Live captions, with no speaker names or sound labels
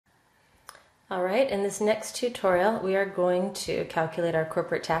All right, in this next tutorial, we are going to calculate our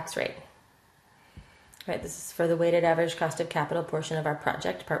corporate tax rate. All right, this is for the weighted average cost of capital portion of our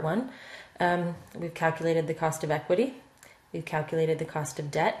project, part one. We've calculated the cost of equity, we've calculated the cost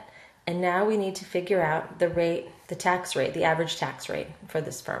of debt, and now we need to figure out the rate, the tax rate, the average tax rate for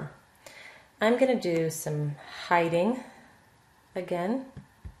this firm. I'm going to do some hiding again.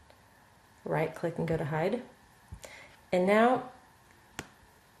 Right click and go to hide. And now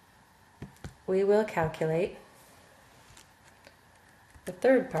we will calculate the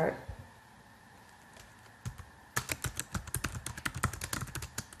third part,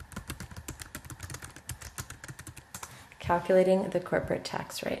 calculating the corporate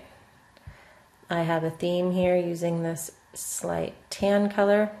tax rate. I have a theme here using this slight tan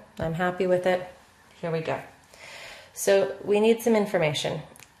color. I'm happy with it. Here we go. So we need some information,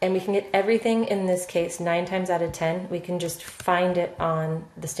 and we can get everything in this case 9 times out of 10. We can just find it on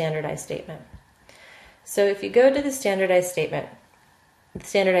the standardized statement. So if you go to the standardized statement, the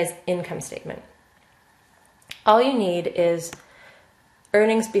standardized income statement, all you need is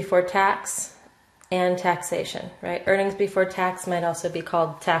earnings before tax and taxation, right? Earnings before tax might also be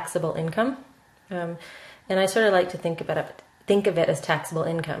called taxable income. And I sort of like to think of it as taxable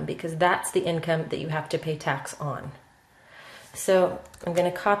income because that's the income that you have to pay tax on. So I'm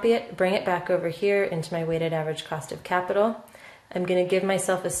going to copy it, bring it back over here into my weighted average cost of capital. I'm going to give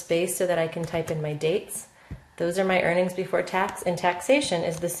myself a space so that I can type in my dates. Those are my earnings before tax, and taxation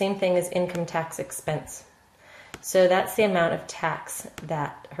is the same thing as income tax expense. So that's the amount of tax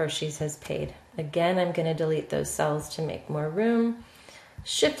that Hershey's has paid. Again, I'm going to delete those cells to make more room,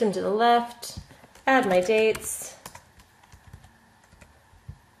 shift them to the left, add my dates,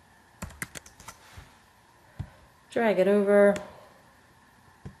 drag it over,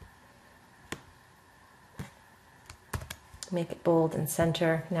 make it bold and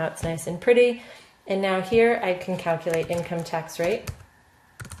center. Now it's nice and pretty. And now here I can calculate income tax rate,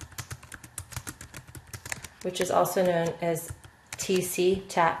 which is also known as TC,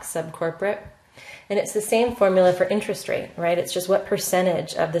 tax sub corporate. And it's the same formula for interest rate, right? It's just what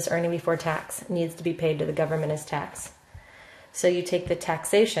percentage of this earning before tax needs to be paid to the government as tax. So you take the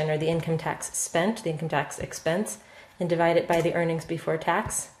taxation, or the income tax spent, the income tax expense, and divide it by the earnings before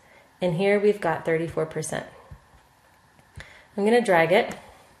tax. And here we've got 34%. I'm going to drag it.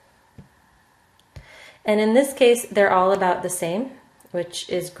 And in this case, they're all about the same, which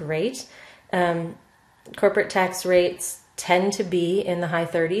is great. Corporate tax rates tend to be in the high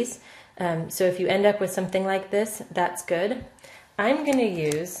 30s. So if you end up with something like this, that's good. I'm going to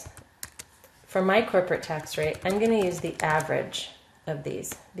use, for my corporate tax rate, I'm going to use the average of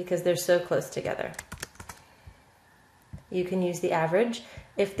these because they're so close together. You can use the average.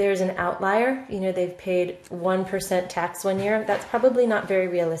 If there's an outlier, you know, they've paid 1% tax one year, that's probably not very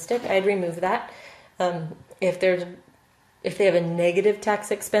realistic. I'd remove that. If they have a negative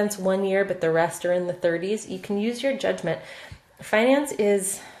tax expense one year, but the rest are in the 30s, you can use your judgment. Finance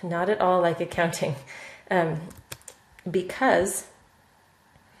is not at all like accounting because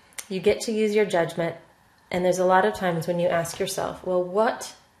you get to use your judgment. And there's a lot of times when you ask yourself, well,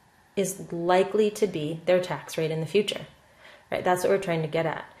 what is likely to be their tax rate in the future? Right? That's what we're trying to get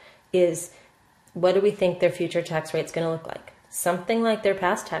at, is what do we think their future tax rate is going to look like? Something like their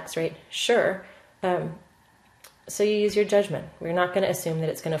past tax rate, sure. So you use your judgment. We're not going to assume that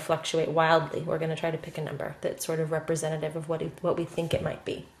it's going to fluctuate wildly. We're going to try to pick a number that's sort of representative of what we think it might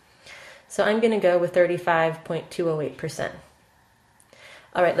be. So I'm going to go with 35.208%.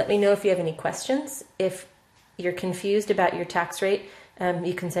 All right, let me know if you have any questions. If you're confused about your tax rate,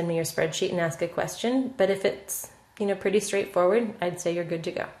 you can send me your spreadsheet and ask a question. But if it's, you know, pretty straightforward, I'd say you're good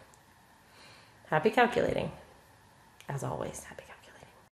to go. Happy calculating. As always, happy calculating.